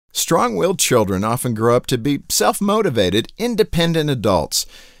Strong-willed children often grow up to be self-motivated, independent adults,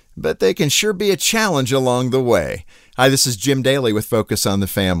 but they can sure be a challenge along the way. Hi, this is Jim Daly with Focus on the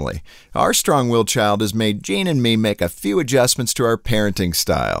Family. Our strong-willed child has made Jean and me make a few adjustments to our parenting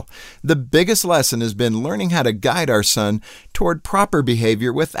style. The biggest lesson has been learning how to guide our son toward proper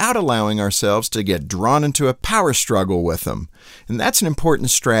behavior without allowing ourselves to get drawn into a power struggle with him. And that's an important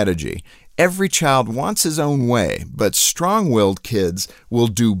strategy. Every child wants his own way, but strong-willed kids will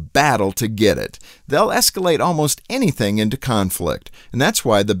do battle to get it. They'll escalate almost anything into conflict, and that's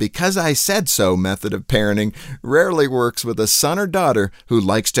why the because I said so method of parenting rarely works with a son or daughter who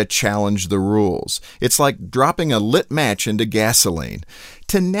likes to challenge the rules. It's like dropping a lit match into gasoline.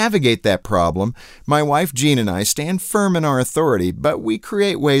 To navigate that problem, my wife Jean and I stand firm in our authority, but we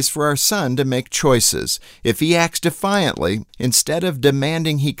create ways for our son to make choices. If he acts defiantly, instead of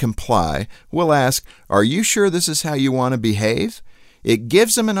demanding he comply, we'll ask, "Are you sure this is how you want to behave?" It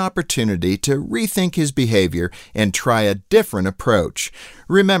gives him an opportunity to rethink his behavior and try a different approach.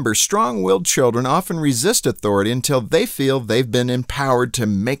 Remember, strong-willed children often resist authority until they feel they've been empowered to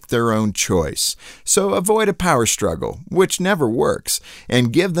make their own choice. So avoid a power struggle, which never works,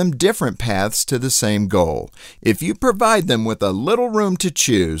 and give them different paths to the same goal. If you provide them with a little room to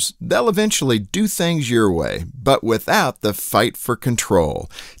choose, they'll eventually do things your way, but without the fight for control.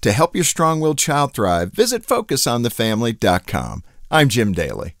 To help your strong-willed child thrive, visit FocusOnTheFamily.com. I'm Jim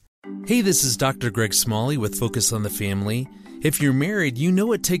Daly. Hey, this is Dr. Greg Smalley with Focus on the Family. If you're married, you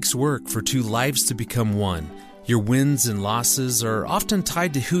know it takes work for two lives to become one. Your wins and losses are often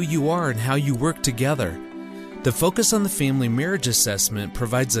tied to who you are and how you work together. The Focus on the Family Marriage Assessment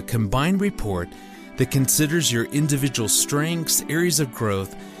provides a combined report that considers your individual strengths, areas of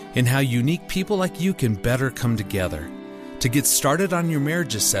growth, and how unique people like you can better come together. To get started on your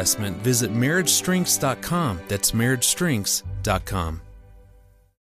marriage assessment, visit marriagestrengths.com. That's marriagestrengths.com.